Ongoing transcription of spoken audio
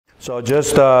So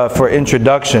just for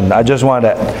introduction, I just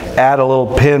wanted to add a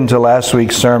little pin to last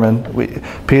week's sermon.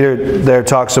 Peter there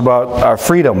talks about our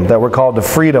freedom, that we're called to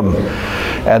freedom.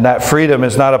 And that freedom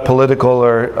is not a political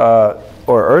or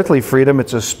earthly freedom,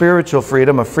 it's a spiritual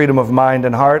freedom, a freedom of mind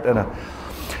and heart, and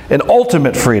an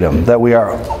ultimate freedom, that we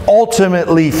are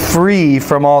ultimately free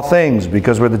from all things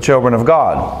because we're the children of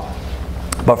God.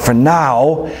 But for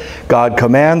now, God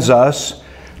commands us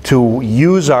to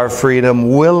use our freedom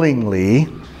willingly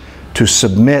to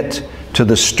submit to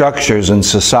the structures in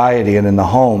society and in the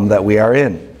home that we are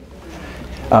in.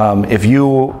 If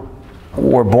you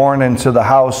were born into the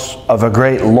house of a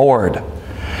great lord,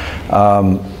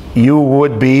 you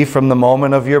would be, from the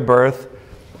moment of your birth,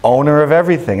 owner of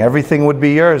everything. Everything would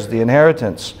be yours, the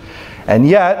inheritance. And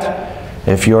yet,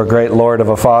 if your great lord of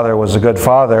a father was a good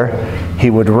father, he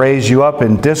would raise you up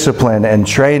in discipline and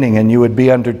training, and you would be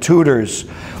under tutors,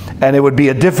 and it would be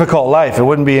a difficult life. It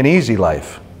wouldn't be an easy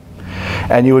life.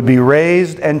 And you would be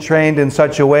raised and trained in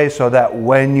such a way so that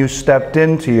when you stepped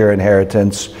into your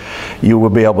inheritance, you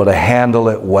would be able to handle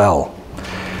it well.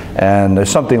 And there's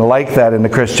something like that in the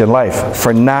Christian life.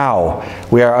 For now,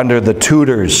 we are under the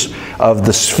tutors of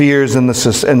the spheres in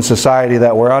society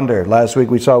that we're under. Last week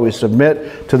we saw we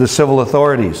submit to the civil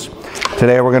authorities.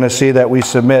 Today we're going to see that we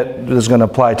submit, this is going to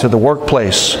apply to the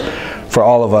workplace for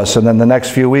all of us. And then the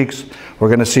next few weeks, we're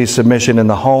going to see submission in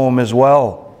the home as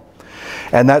well.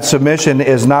 And that submission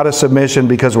is not a submission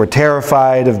because we're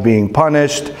terrified of being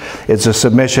punished. It's a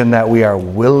submission that we are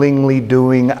willingly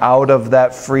doing out of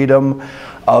that freedom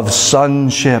of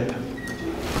sonship,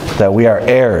 that we are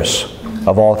heirs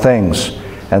of all things.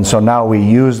 And so now we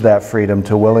use that freedom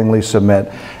to willingly submit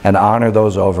and honor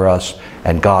those over us.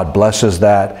 And God blesses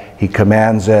that. He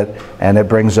commands it, and it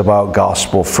brings about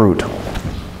gospel fruit.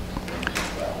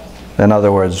 In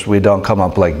other words, we don't come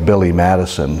up like Billy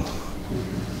Madison.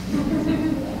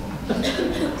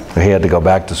 He had to go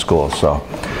back to school. So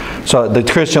the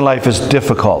Christian life is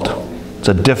difficult. It's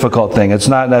a difficult thing. It's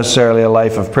not necessarily a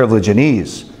life of privilege and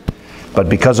ease. But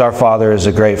because our Father is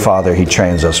a great Father, He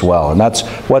trains us well. And that's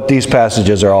what these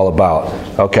passages are all about.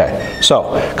 Okay,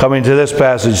 so coming to this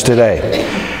passage today.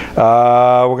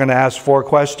 We're going to ask 4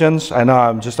 questions. I know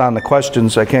I'm just on the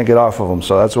questions. I can't get off of them,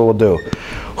 so that's what we'll do.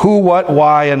 Who, what,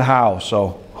 why, and how.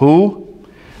 So who?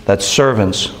 That's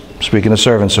servants. Speaking of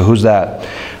servants, so who's that?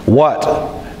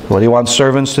 What He wants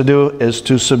servants to do is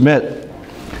to submit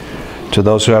to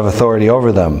those who have authority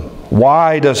over them.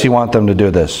 Why does He want them to do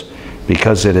this?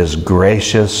 Because it is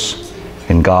gracious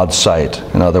in God's sight.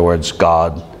 In other words,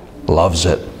 God loves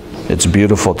it. It's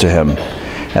beautiful to Him.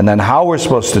 And then how we're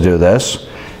supposed to do this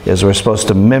is we're supposed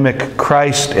to mimic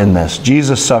Christ in this.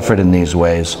 Jesus suffered in these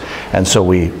ways, and so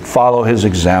we follow His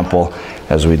example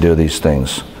as we do these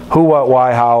things. Who, what,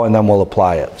 why, how, and then we'll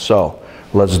apply it. So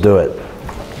let's do it.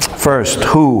 First,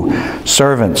 who?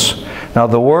 Servants. Now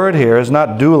the word here is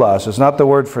not doulos. It's not the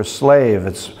word for slave.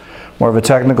 It's more of a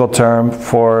technical term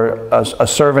for a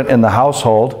servant in the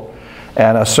household,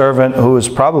 and a servant who is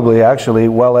probably actually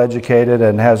well educated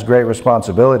and has great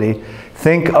responsibility.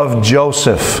 Think of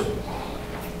Joseph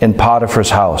in Potiphar's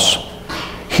house.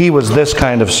 He was this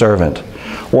kind of servant.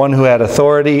 One who had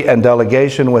authority and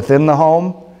delegation within the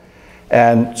home,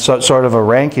 and sort of a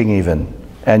ranking even.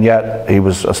 And yet he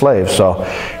was a slave, so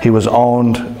he was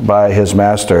owned by his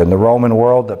master. In the Roman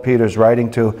world that Peter's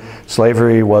writing to,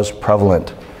 slavery was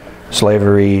prevalent.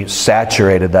 Slavery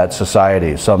saturated that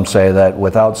society. Some say that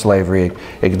without slavery,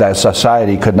 that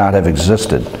society could not have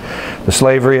existed. The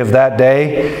slavery of that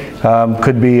day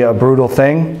could be a brutal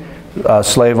thing.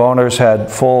 Slave owners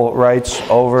had full rights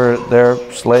over their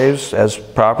slaves as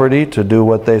property to do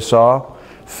what they saw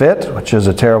fit, which is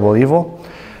a terrible evil.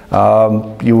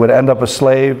 You would end up a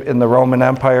slave in the Roman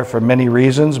Empire for many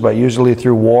reasons, but usually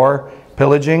through war,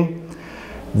 pillaging.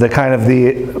 The kind of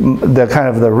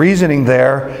the reasoning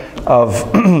there of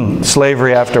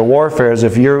slavery after warfare is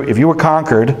if you were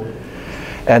conquered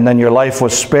and then your life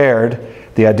was spared,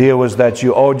 the idea was that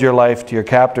you owed your life to your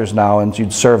captors now, and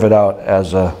you'd serve it out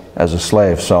as a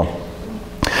slave. So,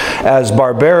 as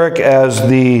barbaric as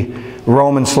the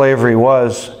Roman slavery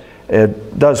was,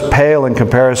 it does pale in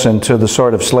comparison to the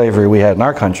sort of slavery we had in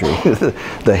our country.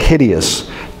 The hideous,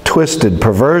 twisted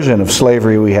perversion of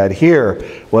slavery we had here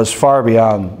was far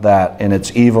beyond that in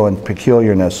its evil and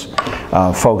peculiarness,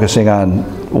 focusing on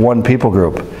one people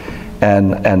group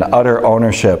and utter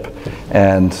ownership.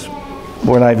 And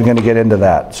we're not even going to get into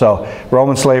that. So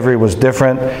Roman slavery was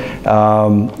different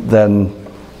than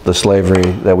the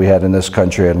slavery that we had in this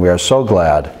country, and we are so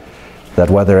glad that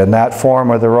whether in that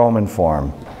form or the Roman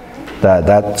form,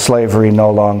 that slavery no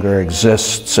longer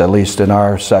exists, at least in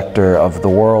our sector of the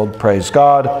world. Praise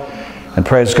God. And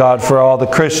praise God for all the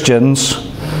Christians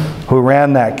who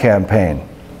ran that campaign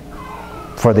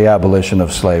for the abolition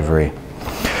of slavery.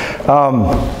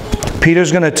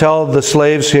 Peter's going to tell the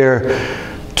slaves here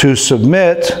to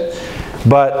submit,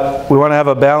 but we want to have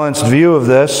a balanced view of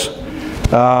this.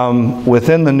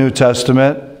 Within the New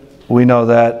Testament, we know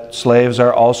that slaves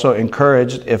are also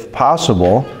encouraged, if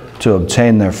possible, to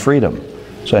obtain their freedom.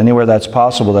 So anywhere that's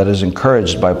possible, that is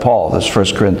encouraged by Paul. That's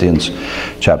 1 Corinthians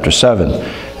chapter 7.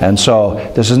 And so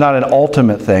this is not an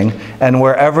ultimate thing. And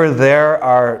wherever there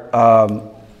are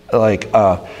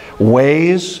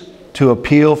ways to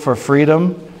appeal for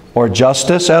freedom or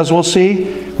justice, as we'll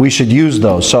see, we should use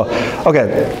those. So,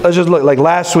 okay, let's just look. Like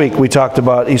last week we talked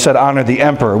about, he said honor the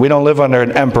emperor. We don't live under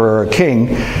an emperor or a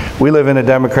king. We live in a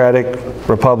democratic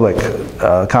republic,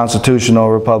 constitutional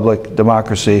republic,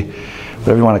 democracy,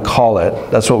 whatever you want to call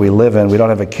it. That's what we live in. We don't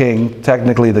have a king.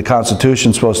 Technically, the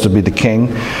Constitution's supposed to be the king.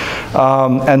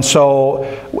 And so,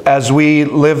 as we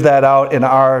live that out in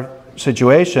our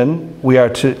situation, we are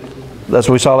to, that's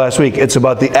what we saw last week. It's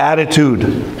about the attitude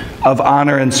of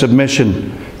honor and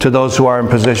submission to those who are in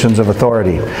positions of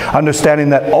authority. Understanding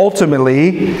that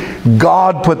ultimately,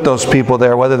 God put those people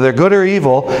there. Whether they're good or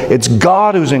evil, it's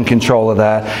God who's in control of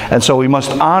that. And so we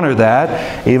must honor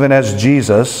that, even as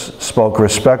Jesus spoke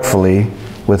respectfully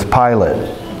with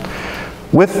Pilate.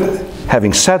 With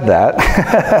having said that,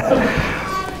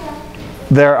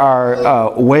 there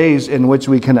are ways in which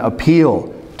we can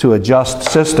appeal to a just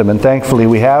system, and thankfully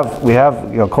we have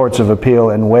courts of appeal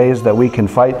and ways that we can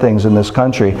fight things in this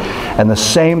country. And the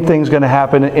same thing's going to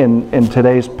happen in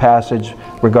today's passage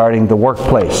regarding the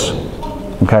workplace.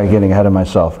 I'm kind of getting ahead of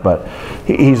myself, but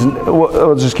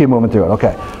we'll just keep moving through it.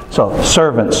 Okay, so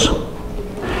servants,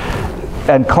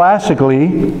 and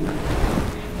classically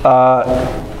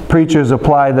preachers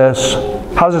apply this.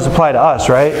 How does this apply to us,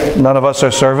 right? None of us are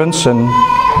servants, and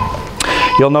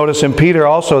you'll notice in Peter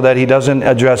also that he doesn't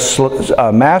address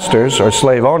masters or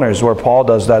slave owners, where Paul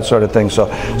does that sort of thing.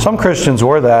 So some Christians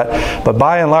were that, but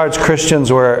by and large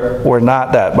Christians were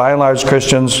not that. By and large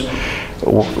Christians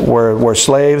were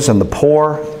slaves and the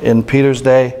poor in Peter's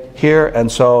day here,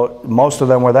 and so most of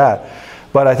them were that.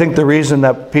 But I think the reason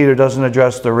that Peter doesn't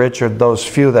address the rich or those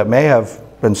few that may have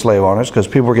been slave owners, because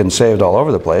people were getting saved all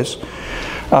over the place,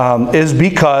 is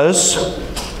because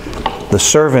the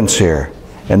servants here,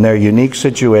 in their unique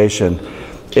situation,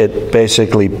 it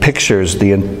basically pictures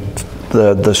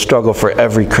the struggle for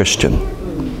every Christian.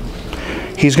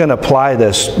 He's going to apply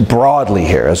this broadly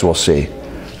here, as we'll see,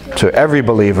 to every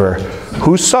believer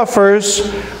who suffers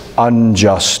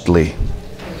unjustly.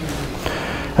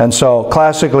 And so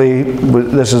classically,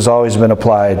 this has always been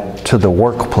applied to the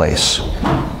workplace.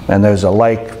 And there's a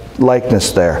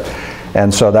likeness there.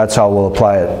 And so that's how we'll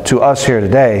apply it to us here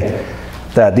today,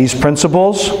 that these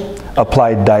principles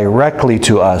apply directly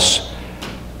to us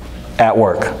at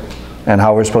work and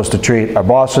how we're supposed to treat our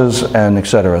bosses and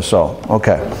etc. So,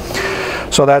 okay.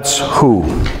 So that's who.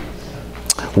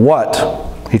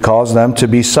 What? He calls them to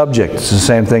be subject. It's the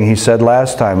same thing he said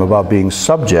last time about being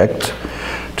subject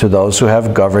to those who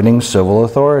have governing civil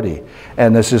authority.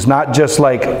 And this is not just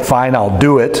like, fine, I'll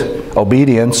do it,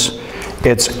 obedience.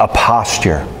 It's a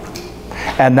posture.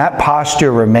 And that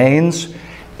posture remains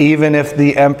even if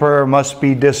the emperor must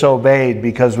be disobeyed,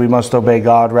 because we must obey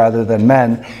God rather than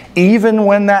men. Even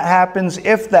when that happens,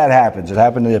 if that happens, it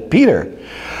happened to Peter,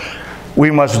 we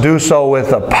must do so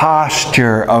with a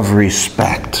posture of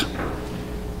respect.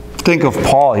 Think of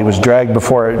Paul. He was dragged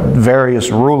before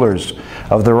various rulers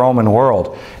of the Roman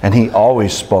world, and he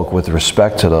always spoke with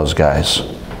respect to those guys.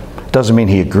 Doesn't mean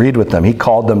he agreed with them. He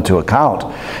called them to account,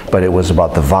 but it was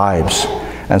about the vibes.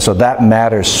 And so that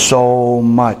matters so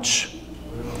much,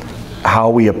 how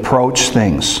we approach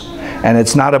things. And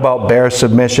it's not about bare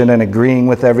submission and agreeing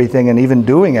with everything and even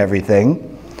doing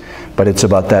everything, but it's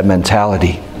about that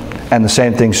mentality. And the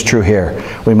same thing's true here.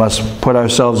 We must put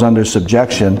ourselves under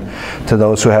subjection to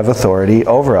those who have authority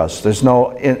over us. That's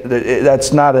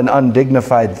not an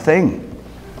undignified thing.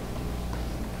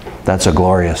 That's a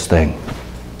glorious thing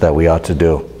that we ought to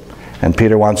do. And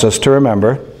Peter wants us to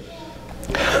remember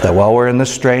that while we're in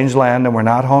this strange land and we're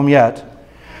not home yet,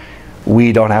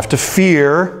 we don't have to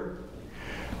fear,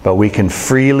 but we can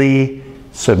freely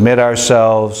submit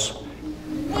ourselves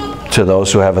to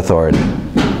those who have authority.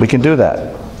 We can do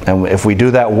that. And if we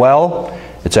do that well,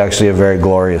 it's actually a very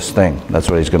glorious thing. That's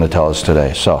what he's going to tell us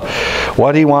today. So,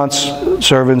 what he wants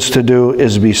servants to do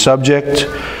is be subject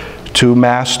to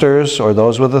masters or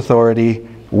those with authority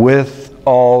with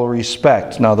all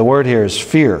respect. Now, the word here is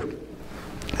fear.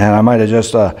 And I might have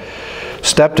just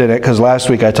stepped in it, because last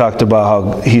week I talked about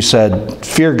how he said,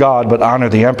 fear God, but honor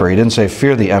the emperor. He didn't say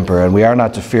fear the emperor, and we are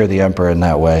not to fear the emperor in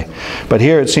that way. But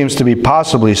here it seems to be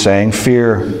possibly saying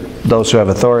fear those who have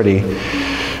authority.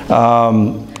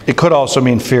 It could also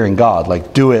mean fearing God,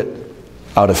 like do it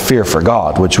out of fear for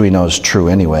God, which we know is true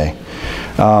anyway.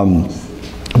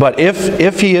 But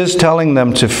if he is telling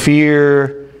them to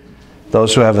fear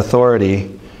those who have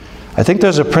authority, I think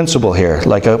there's a principle here,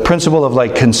 like a principle of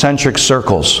like concentric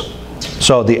circles.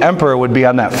 So the emperor would be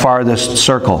on that farthest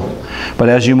circle. But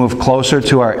as you move closer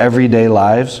to our everyday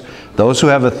lives, those who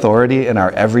have authority in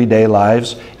our everyday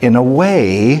lives, in a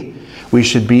way, we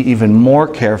should be even more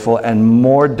careful and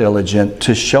more diligent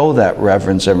to show that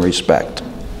reverence and respect.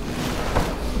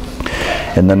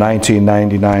 In the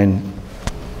 1999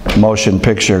 motion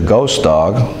picture Ghost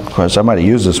Dog, of course I might have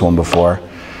used this one before,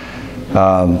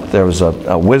 there was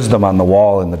a wisdom on the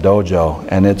wall in the dojo,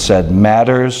 and it said,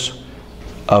 matters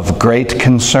of great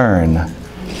concern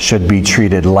should be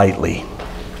treated lightly.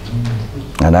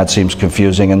 And that seems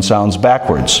confusing and sounds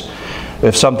backwards.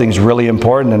 If something's really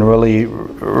important and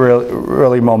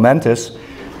really momentous,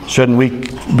 shouldn't we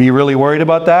be really worried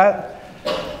about that?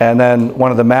 And then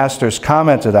one of the masters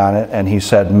commented on it, and he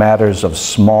said, matters of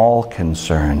small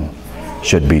concern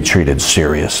should be treated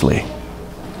seriously.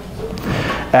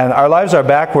 And our lives are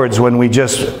backwards when we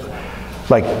just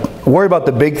like worry about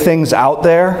the big things out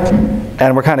there,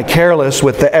 and we're kind of careless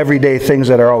with the everyday things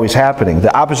that are always happening.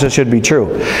 The opposite should be true.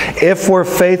 If we're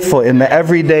faithful in the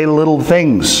everyday little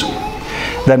things,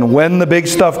 then when the big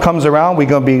stuff comes around,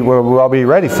 we'll all be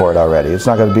ready for it already. It's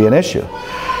not going to be an issue.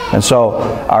 And so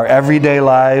our everyday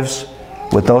lives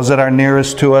with those that are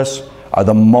nearest to us are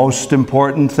the most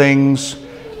important things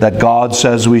that God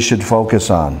says we should focus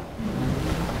on.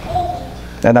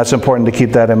 And that's important to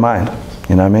keep that in mind.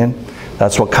 You know what I mean?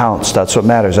 That's what counts. That's what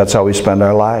matters. That's how we spend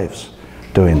our lives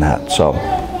doing that. So,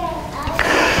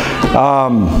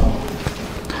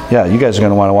 yeah, you guys are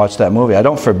going to want to watch that movie. I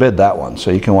don't forbid that one, so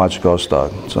you can watch Ghost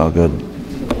Dog. It's all good.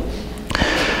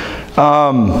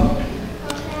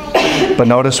 But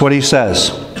notice what he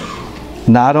says.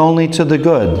 Not only to the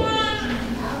good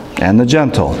and the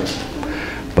gentle,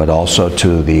 but also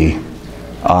to the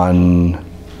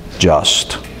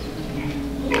unjust.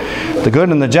 The good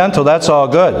and the gentle, that's all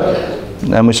good.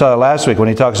 And we saw it last week when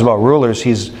he talks about rulers,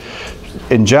 he's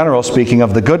in general speaking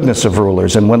of the goodness of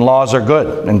rulers, and when laws are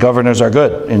good and governors are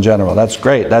good in general. That's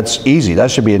great. That's easy.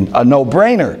 That should be a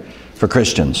no-brainer for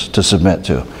Christians to submit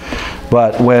to.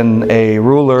 But when a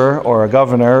ruler or a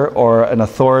governor or an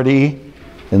authority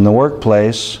in the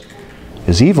workplace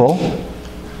is evil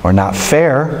or not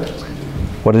fair,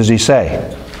 what does he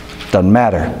say? Doesn't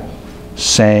matter.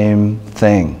 Same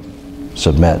thing.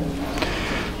 Submit.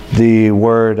 The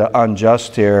word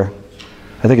unjust here,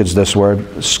 I think it's this word,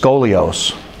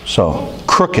 scolios. So,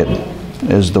 crooked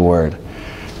is the word.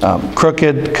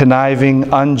 Crooked,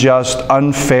 conniving, unjust,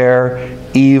 unfair,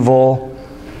 evil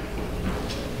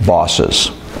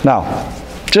bosses. Now,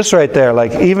 just right there,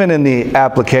 like even in the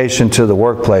application to the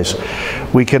workplace,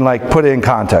 we can like put it in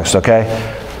context, okay?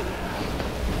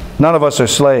 None of us are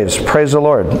slaves. Praise the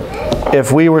Lord.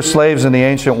 If we were slaves in the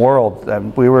ancient world,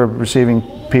 and we were receiving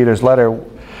Peter's letter,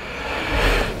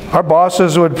 our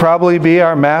bosses would probably be,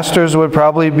 our masters would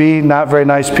probably be not very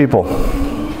nice people.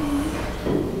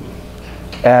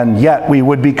 And yet we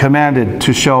would be commanded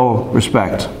to show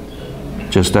respect.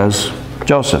 Just as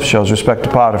Joseph shows respect to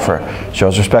Potiphar,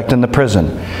 shows respect in the prison.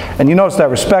 And you notice that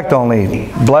respect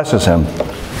only blesses him.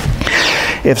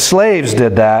 If slaves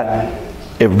did that,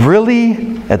 it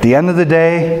really, at the end of the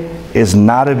day, is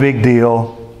not a big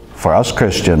deal for us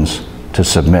Christians to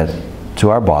submit to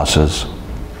our bosses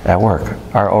at work,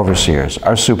 our overseers,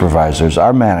 our supervisors,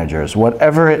 our managers,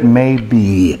 whatever it may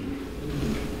be.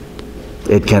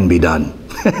 It can be done.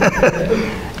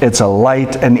 It's a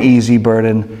light and easy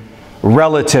burden,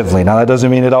 relatively. Now that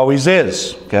doesn't mean it always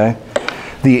is, okay?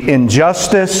 The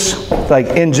injustice, like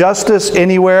injustice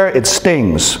anywhere, it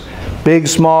stings. Big,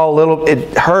 small, little,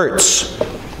 it hurts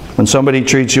when somebody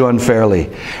treats you unfairly.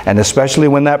 And especially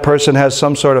when that person has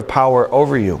some sort of power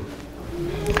over you.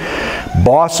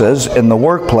 Bosses in the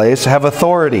workplace have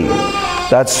authority.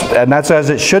 That's as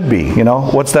it should be, you know.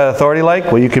 What's that authority like?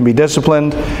 Well, you can be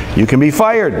disciplined, you can be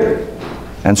fired.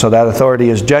 And so that authority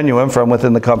is genuine from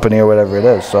within the company or whatever it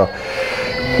is. So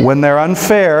when they're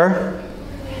unfair,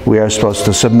 we are supposed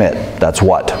to submit. That's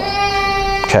what.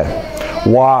 Okay.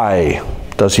 Why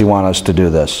does he want us to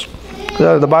do this?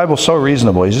 The Bible's so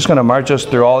reasonable. He's just going to march us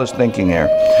through all his thinking here.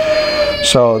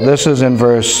 So this is in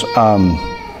verse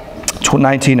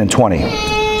 19 and 20.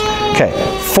 Okay.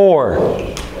 For,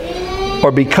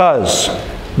 or because,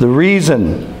 the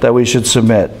reason that we should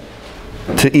submit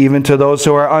even to those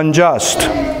who are unjust,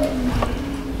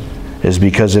 is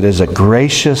because it is a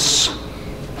gracious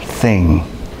thing.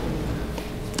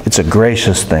 It's a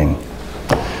gracious thing.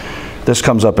 This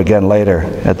comes up again later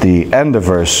at the end of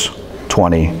verse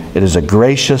 20. It is a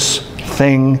gracious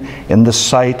thing in the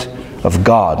sight of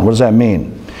God. What does that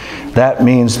mean? That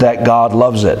means that God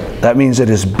loves it. That means it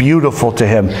is beautiful to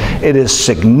Him. It is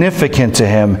significant to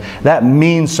Him. That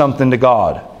means something to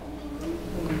God.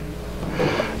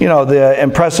 You know, the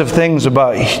impressive things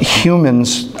about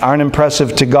humans aren't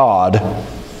impressive to God.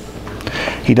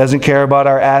 He doesn't care about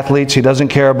our athletes. He doesn't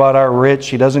care about our rich.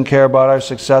 He doesn't care about our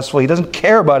successful. He doesn't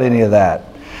care about any of that.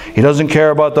 He doesn't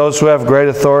care about those who have great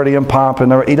authority and pomp.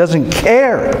 He doesn't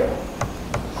care.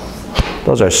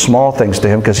 Those are small things to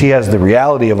Him because He has the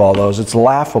reality of all those. It's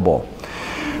laughable.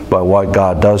 But what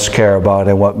God does care about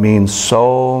and what means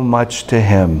so much to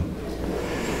Him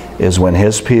is when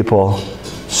His people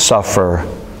suffer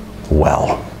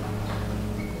well.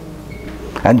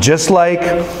 And just like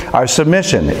our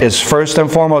submission is first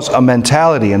and foremost a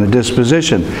mentality and a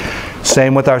disposition,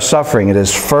 same with our suffering. It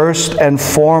is first and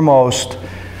foremost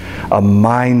a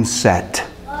mindset.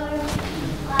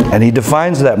 And He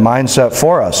defines that mindset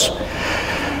for us.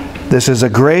 This is a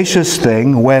gracious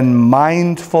thing when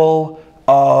mindful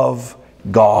of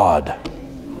God.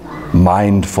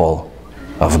 Mindful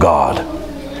of God.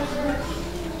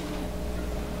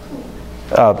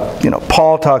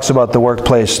 Paul talks about the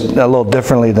workplace a little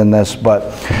differently than this, but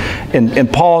in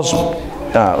Paul's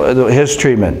his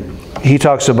treatment, he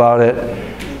talks about it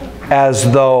as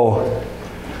though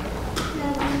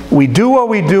we do what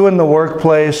we do in the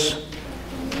workplace,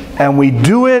 and we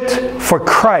do it for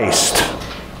Christ.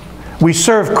 We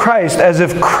serve Christ as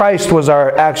if Christ was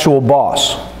our actual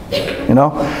boss,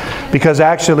 because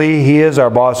actually He is our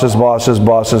boss's boss's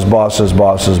boss's boss's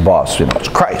boss's boss. It's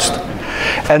Christ.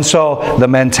 And so the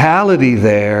mentality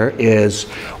there is,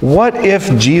 what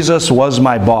if Jesus was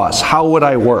my boss? How would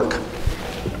I work?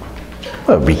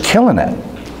 Well, I'd be killing it.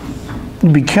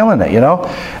 You'd be killing it,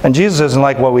 And Jesus isn't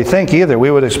like what we think either.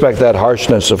 We would expect that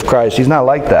harshness of Christ. He's not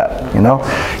like that,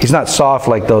 He's not soft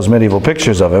like those medieval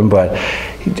pictures of Him, but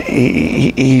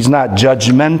He's not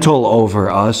judgmental over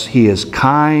us. He is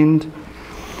kind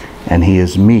and He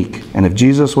is meek. And if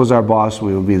Jesus was our boss,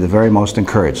 we would be the very most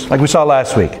encouraged. Like we saw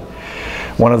last week.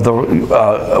 One of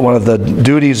the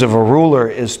duties of a ruler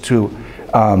is to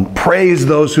praise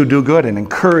those who do good and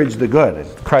encourage the good.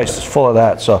 Christ is full of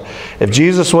that. So if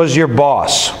Jesus was your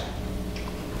boss,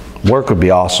 work would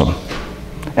be awesome.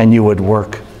 And you would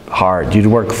work hard. You'd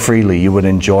work freely. You would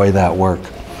enjoy that work.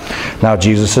 Now,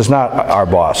 Jesus is not our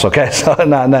boss, okay? So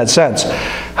not in that sense.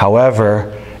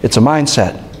 However, it's a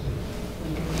mindset.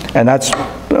 And that's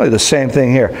really the same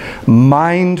thing here.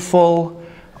 Mindful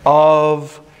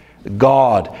of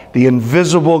God, the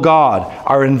invisible God,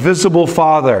 our invisible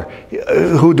Father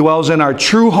who dwells in our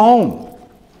true home.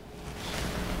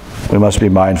 We must be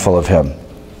mindful of Him.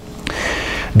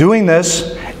 Doing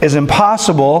this is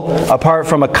impossible apart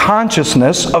from a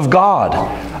consciousness of God,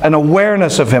 an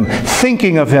awareness of Him,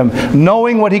 thinking of Him,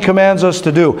 knowing what He commands us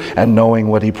to do, and knowing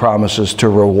what He promises to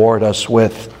reward us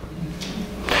with.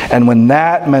 And when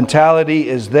that mentality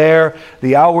is there,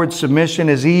 the outward submission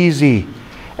is easy.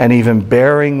 And even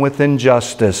bearing with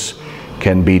injustice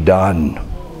can be done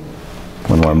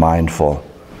when we're mindful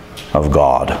of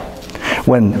God.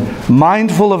 When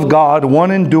mindful of God, one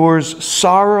endures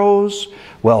sorrows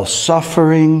while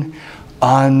suffering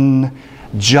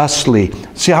unjustly.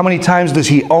 See, how many times does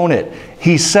He own it?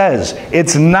 He says,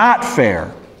 it's not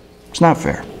fair. It's not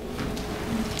fair.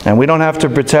 And we don't have to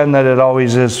pretend that it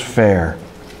always is fair.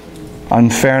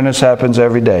 Unfairness happens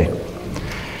every day.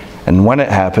 And when it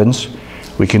happens,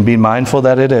 we can be mindful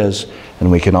that it is,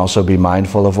 and we can also be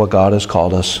mindful of what God has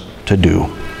called us to do.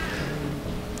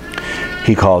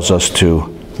 He calls us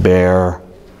to bear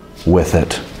with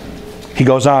it. He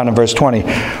goes on in verse 20,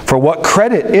 for what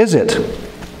credit is it?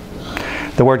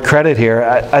 The word credit here,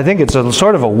 I think it's a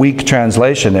sort of a weak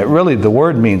translation. The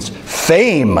word means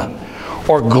fame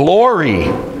or glory.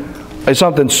 It's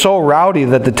something so rowdy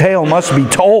that the tale must be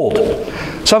told.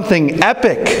 Something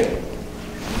epic.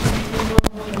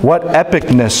 What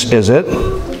epicness is it?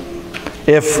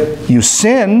 If you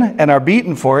sin and are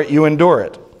beaten for it, you endure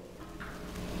it.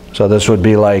 So this would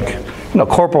be like,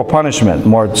 corporal punishment,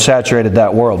 more saturated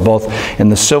that world. Both in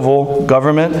the civil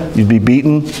government, you'd be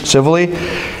beaten civilly,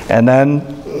 and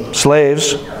then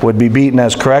slaves would be beaten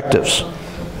as correctives.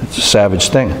 It's a savage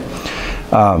thing.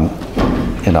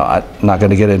 I'm not going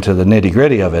to get into the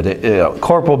nitty-gritty of it.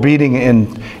 Corporal beating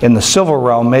in the civil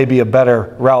realm may be a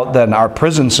better route than our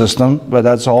prison system, but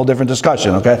that's a whole different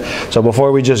discussion, okay? So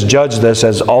before we just judge this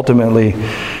as ultimately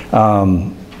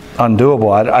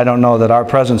undoable, I don't know that our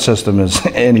present system is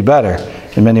any better.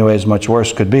 In many ways, much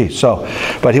worse could be. So,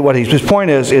 but his point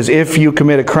is if you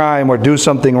commit a crime or do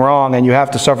something wrong and you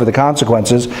have to suffer the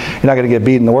consequences, you're not going to get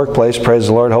beat in the workplace, praise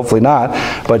the Lord, hopefully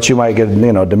not, but you might get,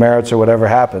 demerits or whatever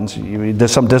happens.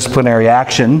 There's some disciplinary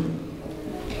action.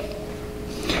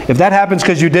 If that happens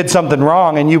because you did something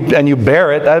wrong and you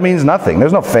bear it, that means nothing.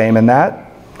 There's no fame in that.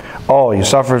 Oh, you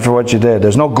suffered for what you did.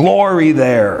 There's no glory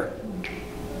there.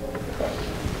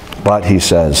 But he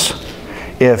says,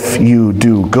 if you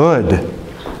do good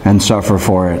and suffer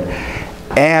for it,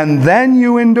 and then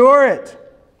you endure it,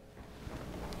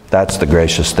 that's the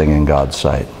gracious thing in God's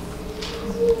sight.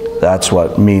 That's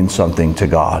what means something to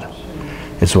God,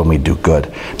 is when we do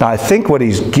good. Now, I think what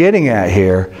he's getting at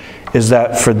here is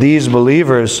that for these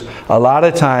believers, a lot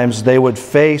of times they would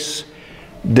face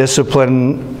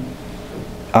discipline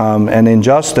and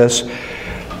injustice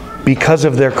because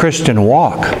of their Christian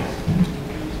walk.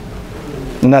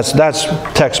 And that's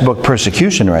textbook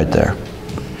persecution right there.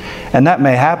 And that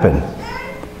may happen.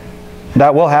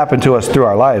 That will happen to us through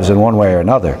our lives in one way or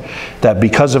another. That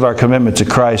because of our commitment to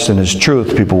Christ and His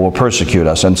truth, people will persecute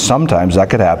us. And sometimes that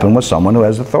could happen with someone who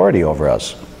has authority over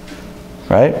us.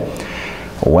 Right?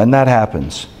 When that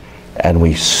happens, and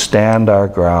we stand our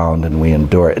ground and we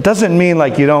endure it. It doesn't mean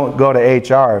like you don't go to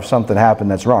HR if something happened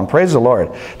that's wrong. Praise the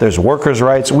Lord. There's workers'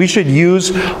 rights. We should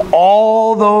use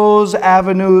all those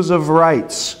avenues of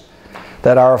rights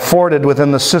that are afforded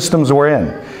within the systems we're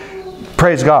in.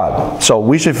 Praise God. So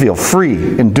we should feel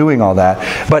free in doing all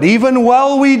that. But even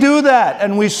while we do that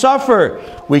and we suffer,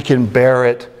 we can bear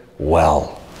it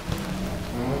well.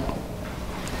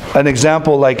 An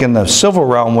example like in the civil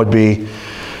realm would be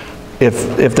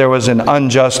if there was an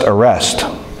unjust arrest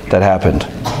that happened.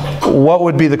 What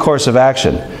would be the course of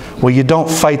action? Well, you don't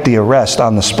fight the arrest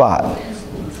on the spot,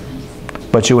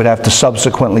 but you would have to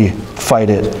subsequently fight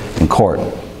it in court.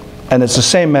 And it's the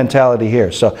same mentality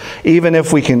here. So even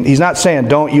if we can, he's not saying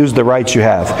don't use the rights you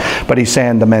have, but he's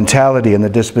saying the mentality and the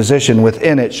disposition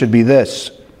within it should be this: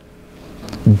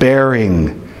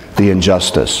 bearing the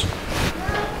injustice.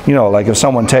 Like if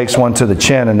someone takes one to the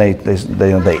chin and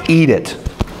they eat it.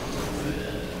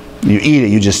 You eat it,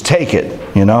 you just take it,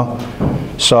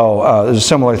 So there's a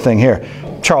similar thing here.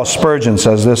 Charles Spurgeon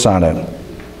says this on it.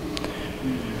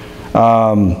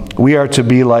 We are to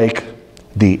be like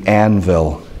the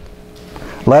anvil.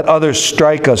 Let others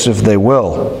strike us if they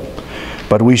will,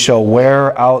 but we shall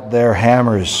wear out their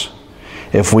hammers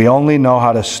if we only know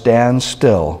how to stand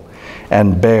still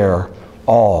and bear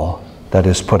all that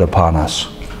is put upon us.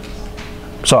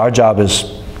 So our job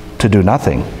is to do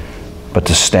nothing but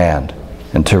to stand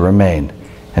and to remain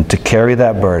and to carry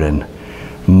that burden,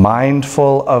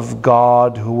 mindful of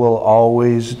God who will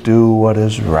always do what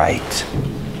is right.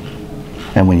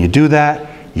 And when you do that,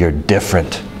 you're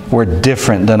different. We're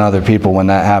different than other people when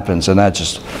that happens, and that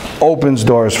just opens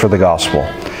doors for the gospel.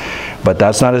 But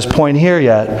that's not his point here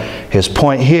yet. His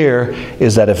point here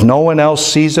is that if no one else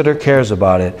sees it or cares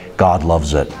about it, God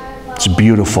loves it. It's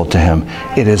beautiful to Him.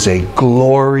 It is a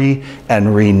glory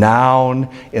and renown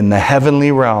in the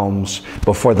heavenly realms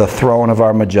before the throne of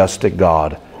our majestic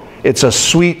God. It's a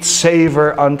sweet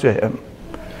savor unto Him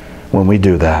when we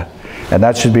do that. And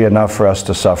that should be enough for us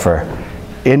to suffer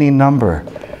any number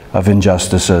of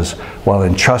injustices while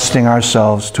entrusting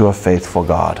ourselves to a faithful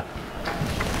God.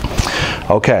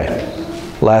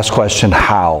 Okay, last question,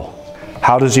 how?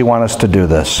 How does He want us to do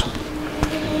this?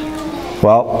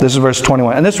 Well, this is verse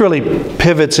 21. And this really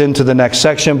pivots into the next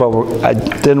section, but I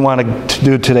didn't want to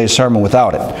do today's sermon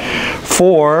without it.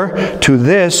 For to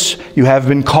this you have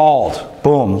been called.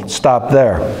 Boom, stop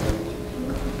there.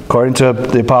 According to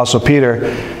the Apostle Peter,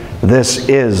 this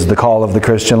is the call of the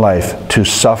Christian life, to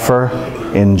suffer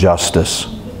injustice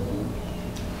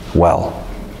well.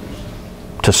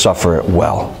 To suffer it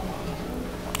well.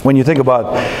 When you think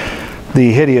about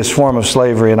the hideous form of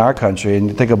slavery in our country, and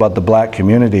you think about the black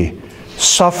community,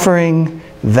 suffering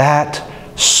that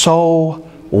so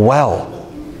well.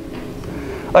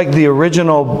 Like the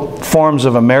original forms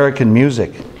of American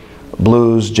music,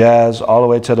 blues, jazz, all the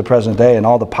way to the present day, and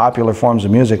all the popular forms of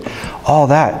music, all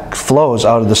that flows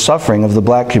out of the suffering of the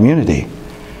black community.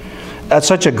 That's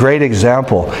such a great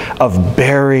example of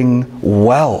bearing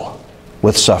well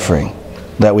with suffering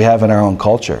that we have in our own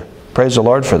culture. Praise the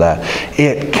Lord for that.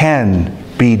 It can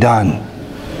be done,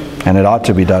 and it ought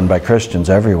to be done by Christians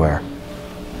everywhere.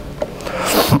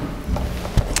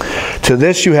 To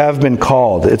this you have been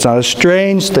called. It's not a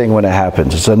strange thing when it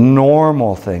happens. It's a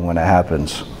normal thing when it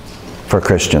happens for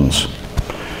Christians.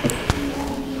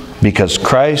 Because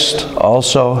Christ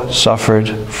also suffered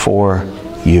for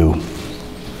you,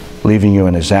 leaving you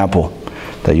an example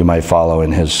that you might follow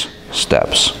in his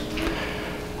steps.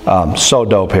 So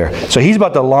dope here. So he's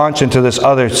about to launch into this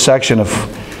other section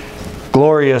of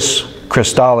glorious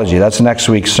Christology. That's next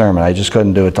week's sermon. I just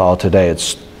couldn't do it all today.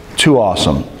 It's too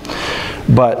awesome.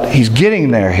 But he's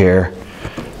getting there here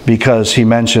because he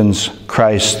mentions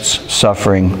Christ's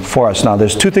suffering for us. Now,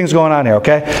 there's two things going on here,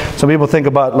 okay? Some people think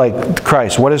about, like,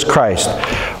 Christ. What is Christ?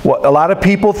 Well, a lot of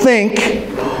people think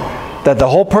that the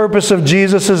whole purpose of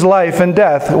Jesus' life and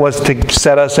death was to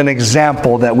set us an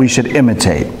example that we should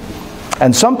imitate.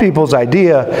 And some people's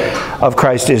idea of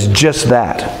Christ is just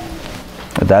that.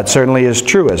 That certainly is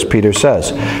true, as Peter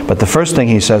says. But the first thing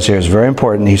he says here is very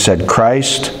important. He said,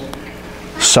 Christ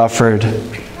suffered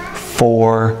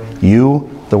for you.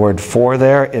 The word for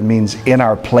there, it means in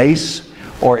our place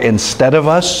or instead of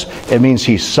us. It means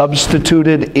he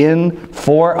substituted in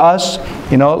for us.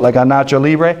 You know, like on Nacho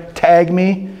Libre, tag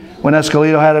me when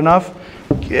Escalito had enough.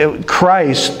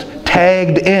 Christ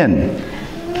tagged in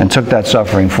and took that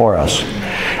suffering for us.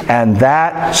 And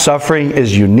that suffering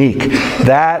is unique.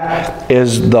 That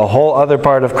is the whole other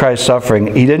part of Christ's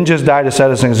suffering. He didn't just die to set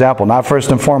us an example. Not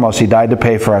first and foremost, he died to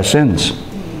pay for our sins.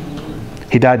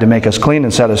 He died to make us clean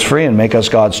and set us free and make us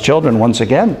God's children once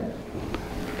again.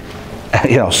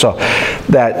 You know, so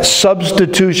that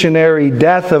substitutionary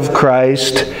death of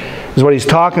Christ is what he's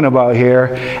talking about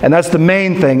here. And that's the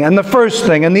main thing and the first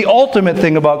thing and the ultimate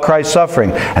thing about Christ's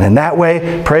suffering. And in that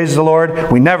way, praise the Lord,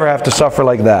 we never have to suffer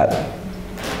like that.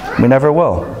 We never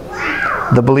will.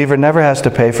 The believer never has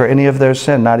to pay for any of their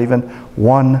sin, not even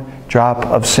one drop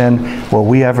of sin will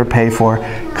we ever pay for,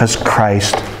 because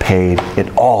Christ paid it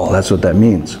all. That's what that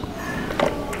means.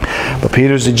 But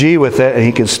Peter's a G with it, and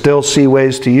he can still see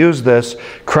ways to use this.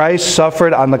 Christ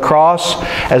suffered on the cross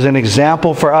as an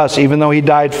example for us. Even though he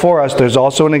died for us, there's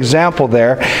also an example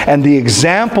there. And the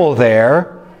example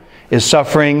there is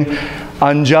suffering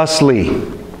unjustly.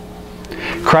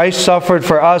 Christ suffered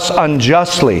for us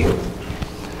unjustly,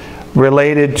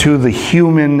 related to the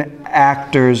human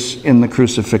actors in the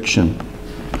crucifixion.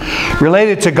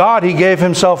 Related to God, he gave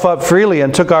himself up freely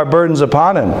and took our burdens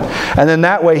upon him. And in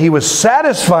that way, he was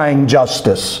satisfying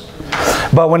justice.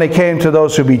 But when it came to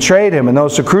those who betrayed him and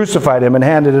those who crucified him and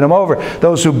handed him over,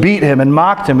 those who beat him and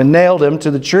mocked him and nailed him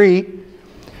to the tree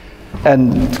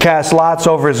and cast lots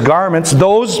over his garments,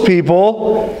 those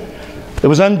people, it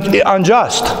was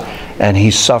unjust. And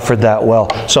he suffered that well.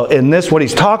 So in this, what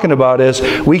he's talking about is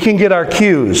we can get our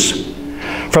cues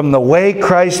from the way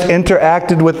Christ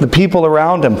interacted with the people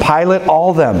around him. Pilate,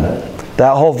 all them.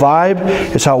 That whole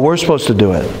vibe is how we're supposed to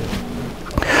do it.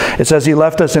 It says he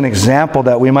left us an example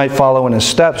that we might follow in his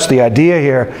steps. The idea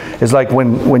here is like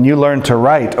when you learn to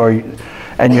write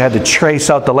and you had to trace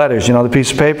out the letters. You know the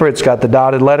piece of paper? It's got the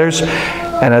dotted letters.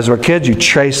 And as we're kids, you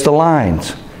trace the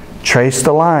lines. Trace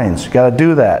the lines. You got to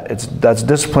do that. That's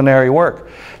disciplinary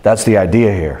work. That's the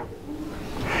idea here.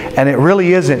 And it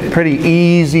really isn't a pretty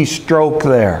easy stroke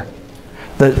there.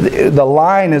 The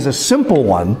line is a simple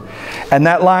one. And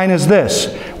that line is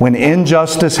this: when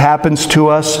injustice happens to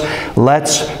us,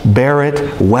 let's bear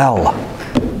it well.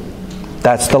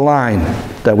 That's the line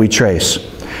that we trace.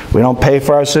 We don't pay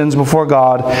for our sins before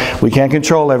God. We can't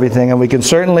control everything. And we can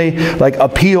certainly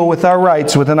appeal with our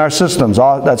rights within our systems.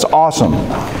 That's awesome.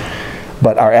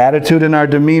 But our attitude and our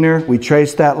demeanor, we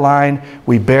trace that line.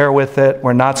 We bear with it.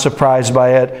 We're not surprised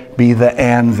by it. Be the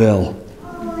anvil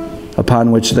upon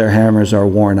which their hammers are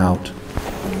worn out.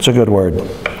 It's a good word.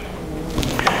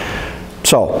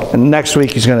 So, next week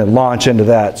he's going to launch into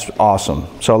that. It's awesome.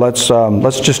 So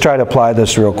let's just try to apply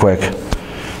this real quick,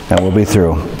 and we'll be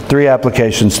through. 3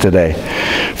 applications today.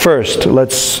 First,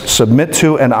 let's submit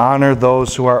to and honor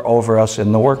those who are over us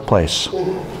in the workplace.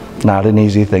 Not an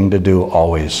easy thing to do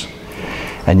always.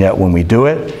 And yet when we do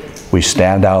it, we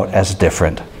stand out as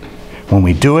different. When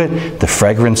we do it, the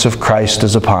fragrance of Christ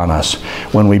is upon us.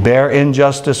 When we bear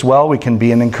injustice well, we can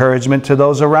be an encouragement to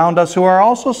those around us who are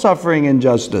also suffering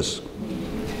injustice.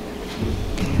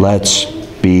 Let's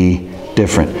be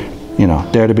different. You know,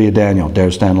 dare to be a Daniel, dare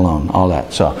to stand alone, all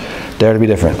that. So, dare to be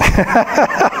different.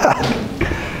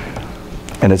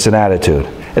 And it's an attitude.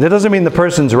 And it doesn't mean the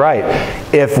person's right.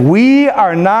 If we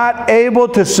are not able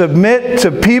to submit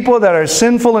to people that are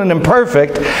sinful and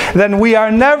imperfect, then we are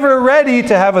never ready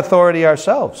to have authority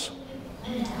ourselves.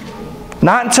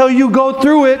 Not until you go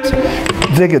through it.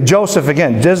 Think of Joseph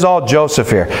again. This is all Joseph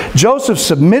here. Joseph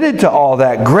submitted to all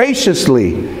that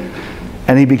graciously,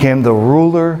 and he became the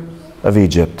ruler of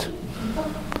Egypt.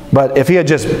 But if he had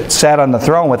just sat on the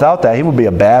throne without that, he would be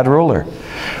a bad ruler.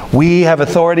 We have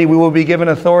authority. We will be given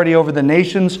authority over the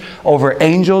nations, over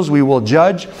angels. We will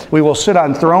judge. We will sit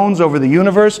on thrones over the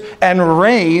universe and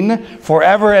reign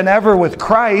forever and ever with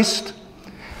Christ.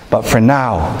 But for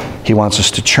now, he wants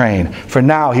us to train. For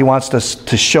now, he wants us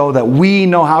to show that we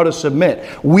know how to submit.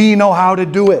 We know how to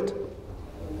do it.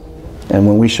 And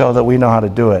when we show that we know how to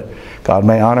do it, God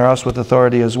may honor us with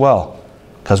authority as well,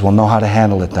 because we'll know how to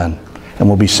handle it then. And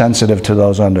we'll be sensitive to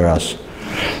those under us.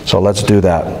 So let's do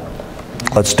that.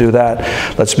 Let's do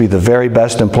that. Let's be the very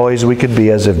best employees we could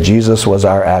be, as if Jesus was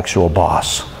our actual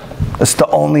boss. That's the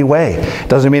only way.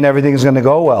 Doesn't mean everything's going to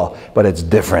go well, but it's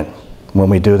different when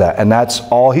we do that. And that's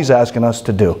all he's asking us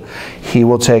to do. He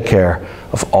will take care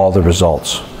of all the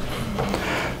results.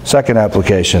 Second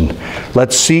application.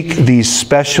 Let's seek these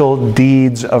special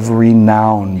deeds of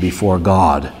renown before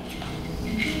God.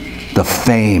 The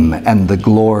fame and the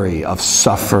glory of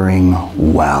suffering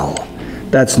well.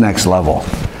 That's next level.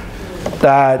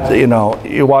 That,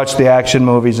 you watch the action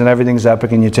movies and everything's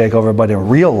epic and you take over, but in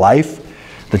real life,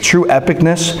 the true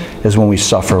epicness is when we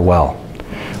suffer well.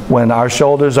 When our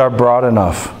shoulders are broad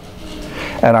enough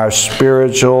and our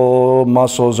spiritual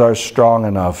muscles are strong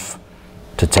enough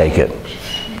to take it,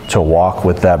 to walk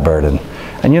with that burden.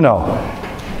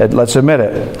 And let's admit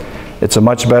it, it's a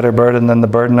much better burden than the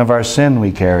burden of our sin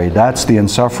we carry. That's the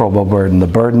insufferable burden. The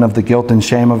burden of the guilt and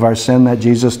shame of our sin that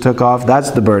Jesus took off, that's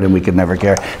the burden we could never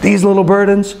carry. These little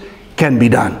burdens can be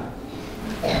done.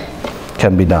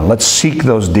 Can be done. Let's seek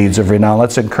those deeds of renown.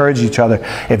 Let's encourage each other.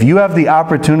 If you have the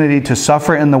opportunity to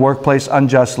suffer in the workplace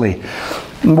unjustly,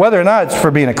 whether or not it's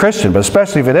for being a Christian, but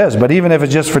especially if it is, but even if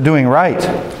it's just for doing right,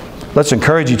 let's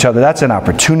encourage each other. That's an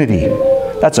opportunity.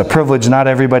 That's a privilege not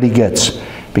everybody gets,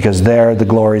 because there the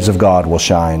glories of God will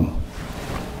shine.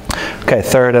 Okay,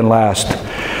 third and last,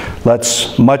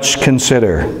 let's much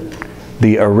consider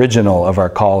the original of our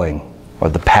calling, or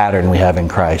the pattern we have in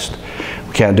Christ.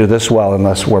 We can't do this well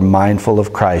unless we're mindful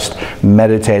of Christ,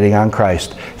 meditating on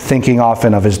Christ, thinking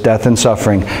often of his death and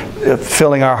suffering,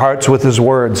 filling our hearts with his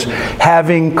words.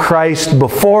 Having Christ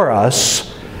before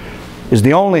us is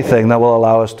the only thing that will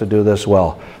allow us to do this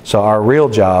well. So our real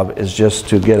job is just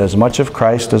to get as much of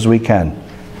Christ as we can.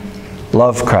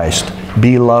 Love Christ.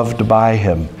 Be loved by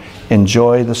him.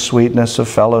 Enjoy the sweetness of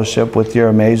fellowship with your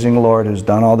amazing Lord who's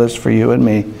done all this for you and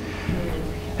me.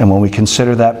 And when we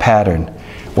consider that pattern,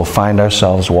 we'll find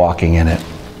ourselves walking in it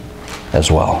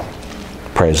as well.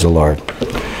 Praise the Lord.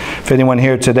 If anyone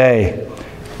here today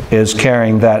is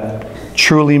carrying that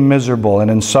truly miserable and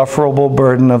insufferable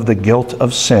burden of the guilt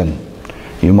of sin,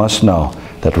 you must know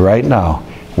that right now,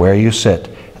 where you sit,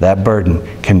 that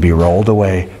burden can be rolled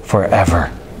away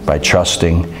forever by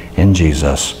trusting in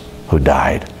Jesus who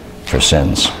died for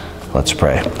sins. Let's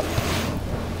pray.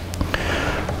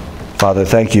 Father,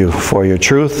 thank you for your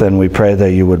truth, and we pray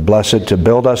that you would bless it to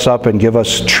build us up and give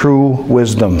us true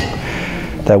wisdom,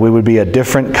 that we would be a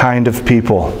different kind of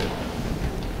people,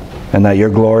 and that your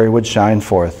glory would shine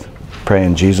forth. Pray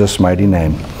in Jesus' mighty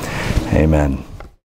name. Amen.